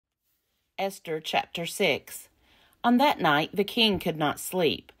Esther chapter 6. On that night the king could not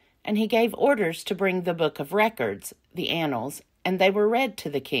sleep, and he gave orders to bring the book of records, the annals, and they were read to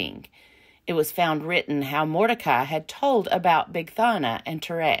the king. It was found written how Mordecai had told about Bigthana and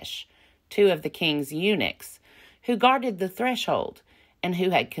Teresh, two of the king's eunuchs, who guarded the threshold, and who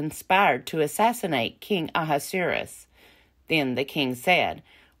had conspired to assassinate King Ahasuerus. Then the king said,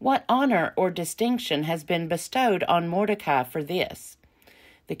 "What honor or distinction has been bestowed on Mordecai for this?"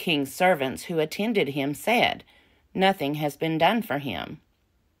 The king's servants who attended him said, "Nothing has been done for him."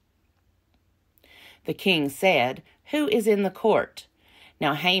 The king said, "Who is in the court?"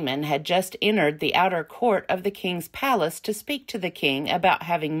 Now Haman had just entered the outer court of the king's palace to speak to the king about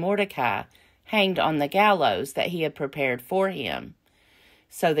having Mordecai hanged on the gallows that he had prepared for him.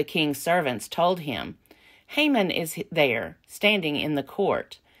 So the king's servants told him, "Haman is there, standing in the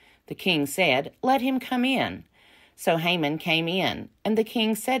court." The king said, "Let him come in." So Haman came in, and the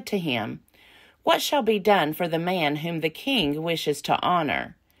king said to him, "What shall be done for the man whom the king wishes to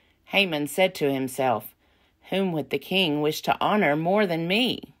honor?" Haman said to himself, "Whom would the king wish to honor more than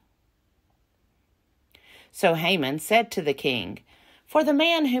me?" So Haman said to the king, "For the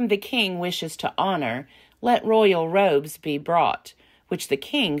man whom the king wishes to honor, let royal robes be brought, which the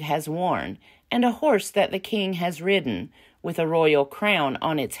king has worn, and a horse that the king has ridden, with a royal crown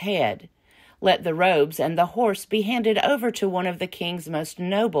on its head. Let the robes and the horse be handed over to one of the king's most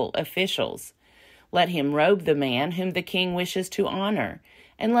noble officials. Let him robe the man whom the king wishes to honor,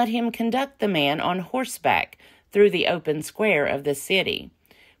 and let him conduct the man on horseback through the open square of the city,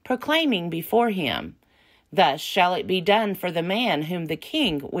 proclaiming before him, 'Thus shall it be done for the man whom the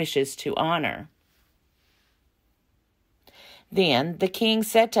king wishes to honor.'" Then the king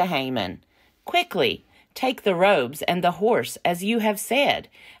said to Haman, "Quickly, take the robes and the horse as you have said,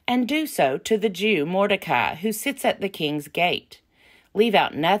 and do so to the Jew Mordecai, who sits at the king's gate. Leave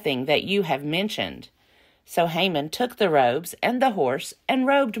out nothing that you have mentioned." So Haman took the robes and the horse and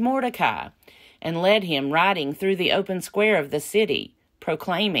robed Mordecai, and led him riding through the open square of the city,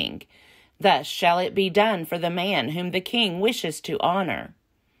 proclaiming, "Thus shall it be done for the man whom the king wishes to honor."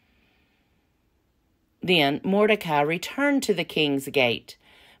 Then Mordecai returned to the king's gate,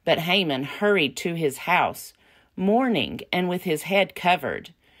 but Haman hurried to his house, mourning and with his head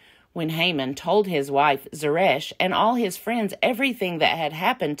covered. When Haman told his wife Zeresh and all his friends everything that had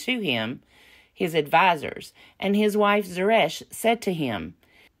happened to him, his advisers and his wife Zeresh said to him,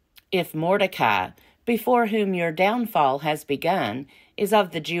 "If Mordecai, before whom your downfall has begun, is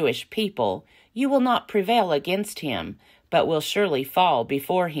of the Jewish people, you will not prevail against him, but will surely fall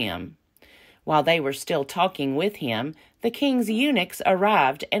before him." While they were still talking with him, the king's eunuchs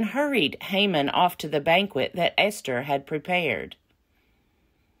arrived and hurried Haman off to the banquet that Esther had prepared.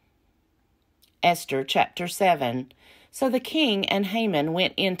 Esther chapter 7. So the king and Haman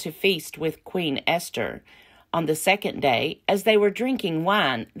went in to feast with Queen Esther. On the second day, as they were drinking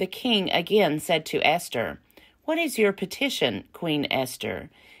wine, the king again said to Esther, "What is your petition, Queen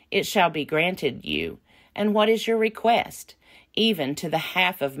Esther? It shall be granted you. And what is your request? Even to the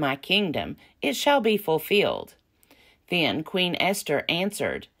half of my kingdom, it shall be fulfilled." Then Queen Esther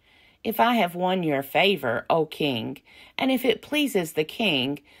answered, "If I have won your favor, O king, and if it pleases the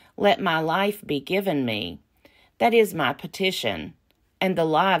king, let my life be given me. That is my petition, and the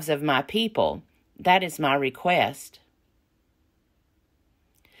lives of my people, that is my request.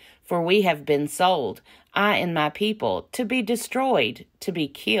 For we have been sold, I and my people, to be destroyed, to be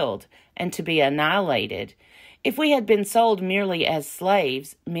killed, and to be annihilated. If we had been sold merely as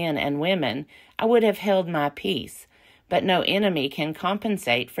slaves, men and women, I would have held my peace, but no enemy can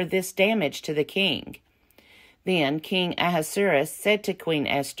compensate for this damage to the king." Then King Ahasuerus said to Queen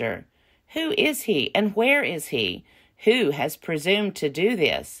Esther, "Who is he, and where is he? Who has presumed to do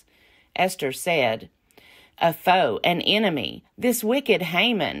this?" Esther said, "A foe, an enemy, this wicked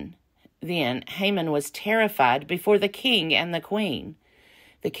Haman." Then Haman was terrified before the king and the queen.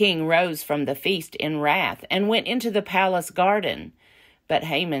 The king rose from the feast in wrath and went into the palace garden. But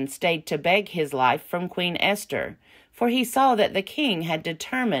Haman stayed to beg his life from Queen Esther, for he saw that the king had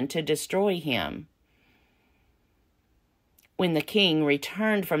determined to destroy him. When the king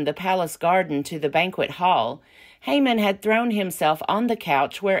returned from the palace garden to the banquet hall, Haman had thrown himself on the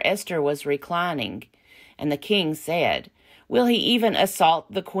couch where Esther was reclining. And the king said, "Will he even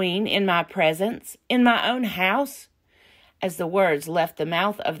assault the queen in my presence, in my own house?" As the words left the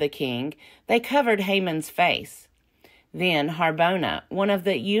mouth of the king, they covered Haman's face. Then Harbona, one of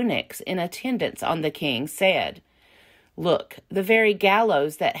the eunuchs in attendance on the king, said, "Look, the very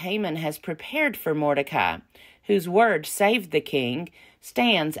gallows that Haman has prepared for Mordecai, whose word saved the king,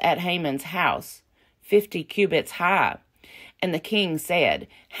 stands at Haman's house, 50 cubits high, And the king said,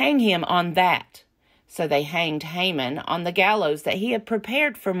 "Hang him on that." So they hanged Haman on the gallows that he had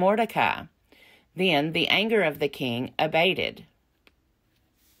prepared for Mordecai. Then the anger of the king abated.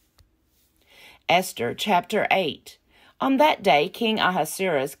 Esther chapter 8. On that day King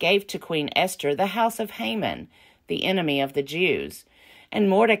Ahasuerus gave to Queen Esther the house of Haman, the enemy of the Jews. And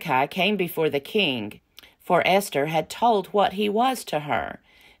Mordecai came before the king, for Esther had told what he was to her.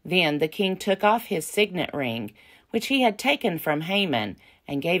 Then the king took off his signet ring, which he had taken from Haman,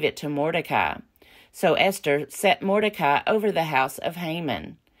 and gave it to Mordecai. So Esther set Mordecai over the house of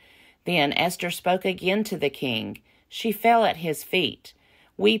Haman. Then Esther spoke again to the king. She fell at his feet,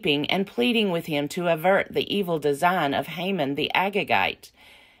 weeping and pleading with him to avert the evil design of Haman the Agagite,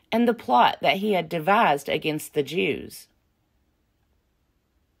 and the plot that he had devised against the Jews.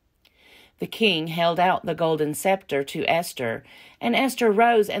 The king held out the golden scepter to Esther, and Esther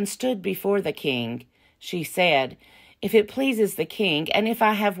rose and stood before the king. She said, "If it pleases the king, and if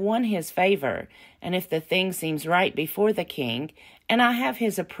I have won his favor, and if the thing seems right before the king, and I have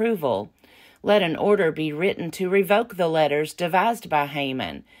his approval, let an order be written to revoke the letters devised by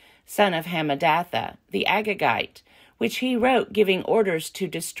Haman, son of Hammedatha, the Agagite, which he wrote giving orders to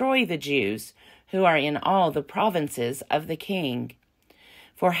destroy the Jews who are in all the provinces of the king.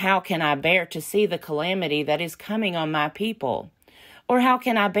 For how can I bear to see the calamity that is coming on my people? Or how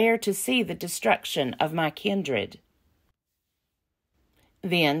can I bear to see the destruction of my kindred?"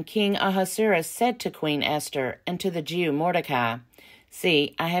 Then King Ahasuerus said to Queen Esther and to the Jew Mordecai,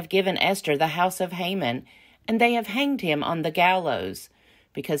 "See, I have given Esther the house of Haman, and they have hanged him on the gallows,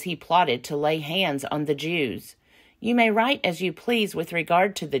 because he plotted to lay hands on the Jews. You may write as you please with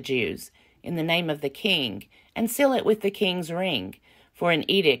regard to the Jews, in the name of the king, and seal it with the king's ring. For an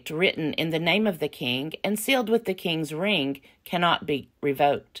edict written in the name of the king and sealed with the king's ring cannot be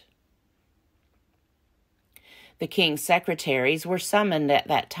revoked." The king's secretaries were summoned at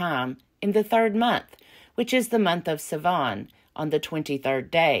that time in the 3rd month, which is the month of Sivan, on the 23rd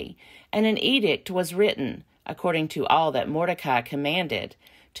day, and an edict was written, according to all that Mordecai commanded,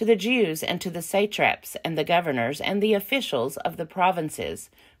 to the Jews and to the satraps and the governors and the officials of the provinces,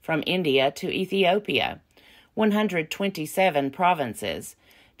 from India to Ethiopia, 127 provinces,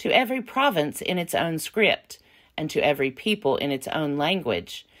 to every province in its own script, and to every people in its own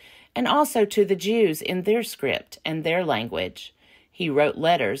language, and also to the Jews in their script and their language. He wrote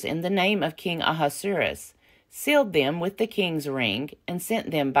letters in the name of King Ahasuerus, sealed them with the king's ring, and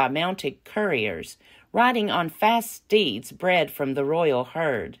sent them by mounted couriers, riding on fast steeds bred from the royal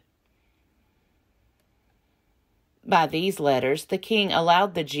herd. By these letters the king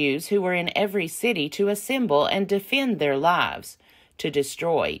allowed the Jews who were in every city to assemble and defend their lives, to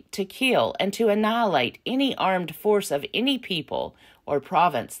destroy, to kill, and to annihilate any armed force of any people or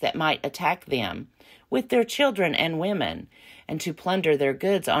province that might attack them, with their children and women, and to plunder their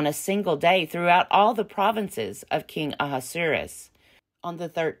goods on a single day throughout all the provinces of King Ahasuerus, on the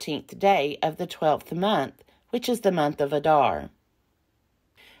 13th day of the 12th month, which is the month of Adar.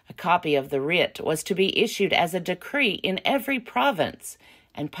 A copy of the writ was to be issued as a decree in every province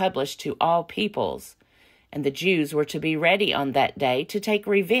and published to all peoples, and the Jews were to be ready on that day to take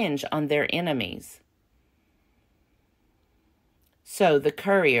revenge on their enemies. So the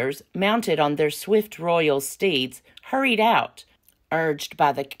couriers, mounted on their swift royal steeds, hurried out. Urged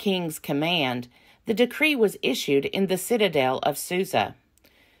by the king's command, the decree was issued in the citadel of Susa.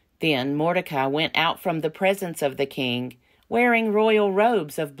 Then Mordecai went out from the presence of the king, wearing royal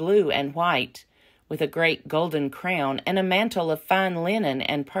robes of blue and white, with a great golden crown and a mantle of fine linen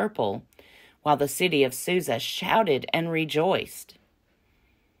and purple, while the city of Susa shouted and rejoiced.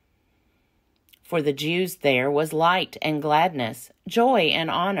 For the Jews there was light and gladness, joy and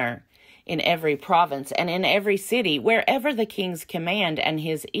honor, in every province and in every city, wherever the king's command and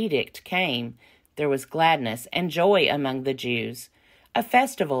his edict came, there was gladness and joy among the Jews, a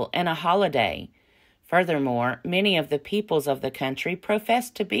festival and a holiday. Furthermore, many of the peoples of the country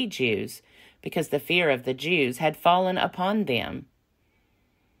professed to be Jews, because the fear of the Jews had fallen upon them.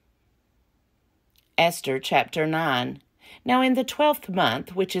 Esther chapter 9. Now in the 12th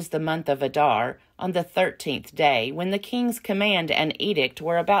month, which is the month of Adar, on the 13th day, when the king's command and edict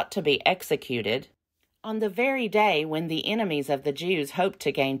were about to be executed, on the very day when the enemies of the Jews hoped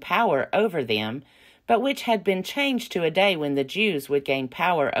to gain power over them, but which had been changed to a day when the Jews would gain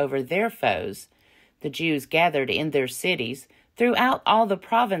power over their foes, the Jews gathered in their cities throughout all the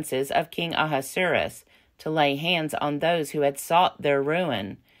provinces of King Ahasuerus to lay hands on those who had sought their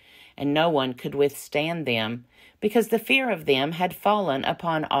ruin, and no one could withstand them, because the fear of them had fallen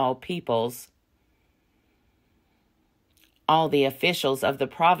upon all peoples. All the officials of the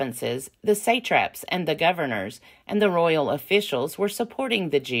provinces, the satraps and the governors, and the royal officials were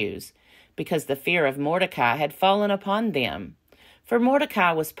supporting the Jews, because the fear of Mordecai had fallen upon them. For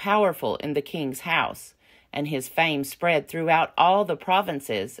Mordecai was powerful in the king's house, and his fame spread throughout all the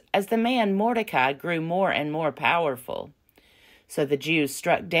provinces as the man Mordecai grew more and more powerful. So the Jews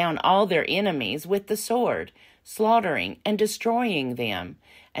struck down all their enemies with the sword, slaughtering and destroying them,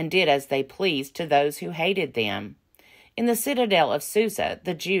 and did as they pleased to those who hated them. In the citadel of Susa,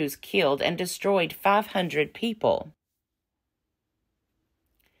 the Jews killed and destroyed 500 people.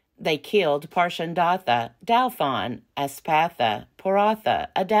 They killed Parshandatha, Dalphon, Aspatha, Poratha,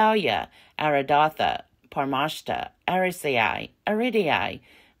 Adalia, Aridatha, Parmashta, Arisai, Aridai,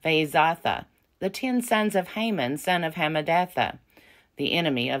 Vaizatha, the 10 sons of Haman, son of Hammedatha, the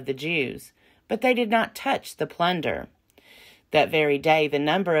enemy of the Jews. But they did not touch the plunder. That very day the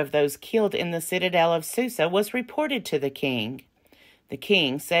number of those killed in the citadel of Susa was reported to the king. The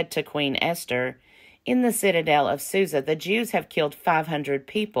king said to Queen Esther, "In the citadel of Susa the Jews have killed 500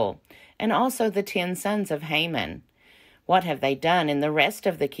 people, and also the 10 sons of Haman. What have they done in the rest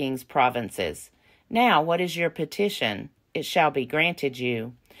of the king's provinces? Now what is your petition? It shall be granted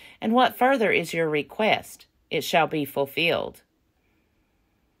you. And what further is your request? It shall be fulfilled."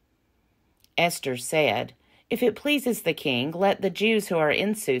 Esther said, "If it pleases the king, let the Jews who are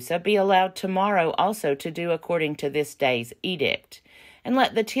in Susa be allowed tomorrow also to do according to this day's edict, and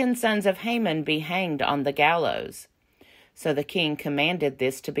let the 10 sons of Haman be hanged on the gallows." So the king commanded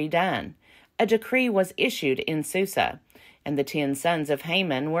this to be done. A decree was issued in Susa, and the 10 sons of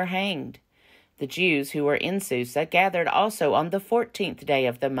Haman were hanged. The Jews who were in Susa gathered also on the 14th day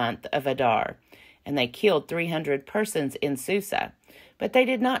of the month of Adar, and they killed 300 persons in Susa, but they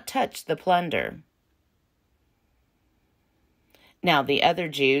did not touch the plunder. Now the other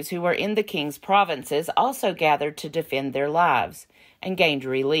Jews who were in the king's provinces also gathered to defend their lives, and gained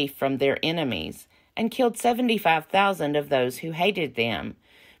relief from their enemies, and killed 75,000 of those who hated them,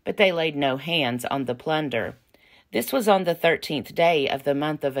 but they laid no hands on the plunder. This was on the 13th day of the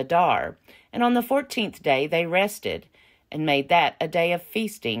month of Adar, and on the 14th day they rested, and made that a day of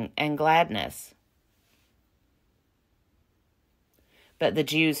feasting and gladness. But the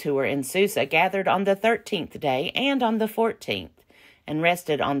Jews who were in Susa gathered on the 13th day and on the 14th, and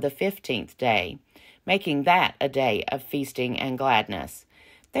rested on the 15th day, making that a day of feasting and gladness.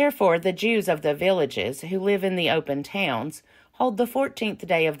 Therefore the Jews of the villages who live in the open towns hold the 14th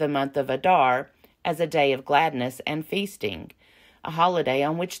day of the month of Adar as a day of gladness and feasting, a holiday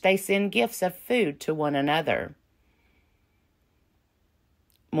on which they send gifts of food to one another.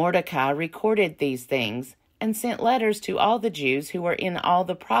 Mordecai recorded these things and sent letters to all the Jews who were in all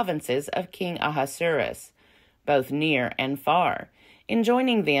the provinces of King Ahasuerus, both near and far,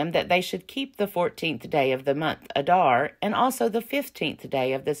 enjoining them that they should keep the 14th day of the month Adar, and also the 15th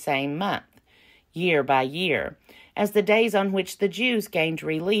day of the same month, year by year, as the days on which the Jews gained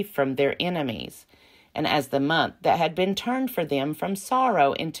relief from their enemies, and as the month that had been turned for them from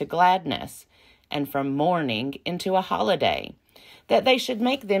sorrow into gladness, and from mourning into a holiday, that they should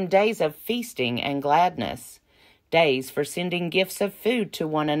make them days of feasting and gladness, days for sending gifts of food to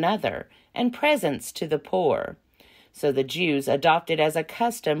one another, and presents to the poor. So the Jews adopted as a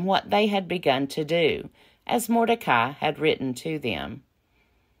custom what they had begun to do, as Mordecai had written to them.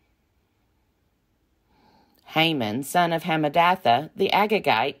 Haman, son of Hammedatha, the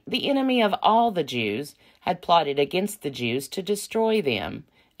Agagite, the enemy of all the Jews, had plotted against the Jews to destroy them,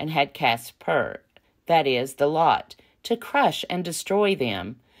 and had cast pur, that is, the lot, to crush and destroy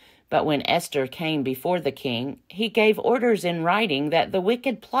them. But when Esther came before the king, he gave orders in writing that the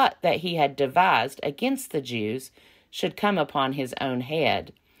wicked plot that he had devised against the Jews should come upon his own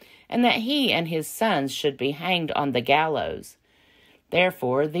head, and that he and his sons should be hanged on the gallows.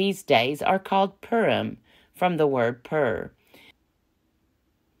 Therefore these days are called Purim, from the word pur.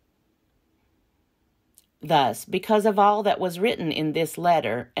 Thus, because of all that was written in this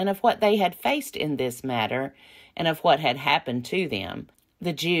letter, and of what they had faced in this matter, and of what had happened to them,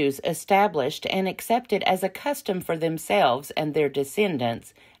 the Jews established and accepted as a custom for themselves and their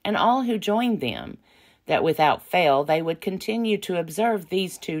descendants, and all who joined them, that without fail they would continue to observe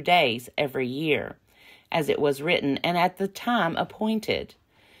these 2 days every year, as it was written and at the time appointed.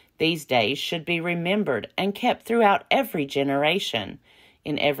 These days should be remembered and kept throughout every generation,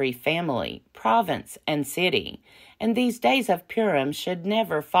 in every family, province, and city, and these days of Purim should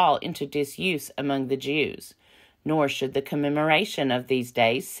never fall into disuse among the Jews, nor should the commemoration of these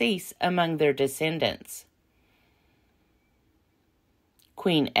days cease among their descendants.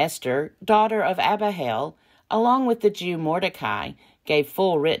 Queen Esther, daughter of Abihail, along with the Jew Mordecai, gave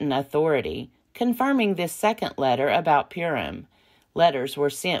full written authority, confirming this second letter about Purim. Letters were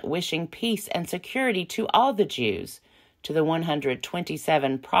sent wishing peace and security to all the Jews, to the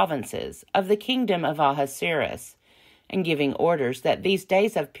 127 provinces of the kingdom of Ahasuerus, and giving orders that these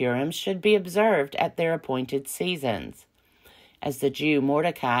days of Purim should be observed at their appointed seasons. As the Jew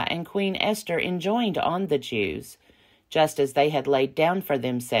Mordecai and Queen Esther enjoined on the Jews, just as they had laid down for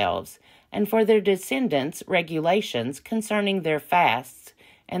themselves and for their descendants regulations concerning their fasts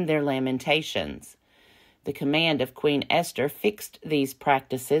and their lamentations. The command of Queen Esther fixed these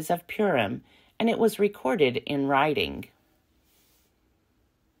practices of Purim, and it was recorded in writing.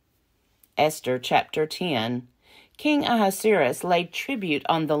 Esther chapter 10. King Ahasuerus laid tribute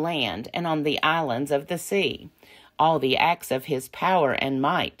on the land and on the islands of the sea, all the acts of his power and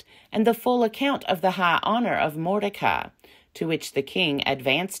might, and the full account of the high honor of Mordecai, to which the king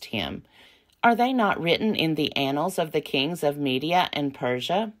advanced him. Are they not written in the annals of the kings of Media and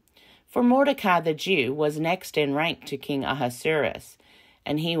Persia? For Mordecai the Jew was next in rank to King Ahasuerus,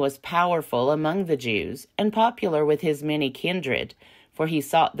 and he was powerful among the Jews, and popular with his many kindred, for he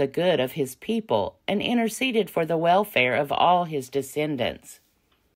sought the good of his people, and interceded for the welfare of all his descendants.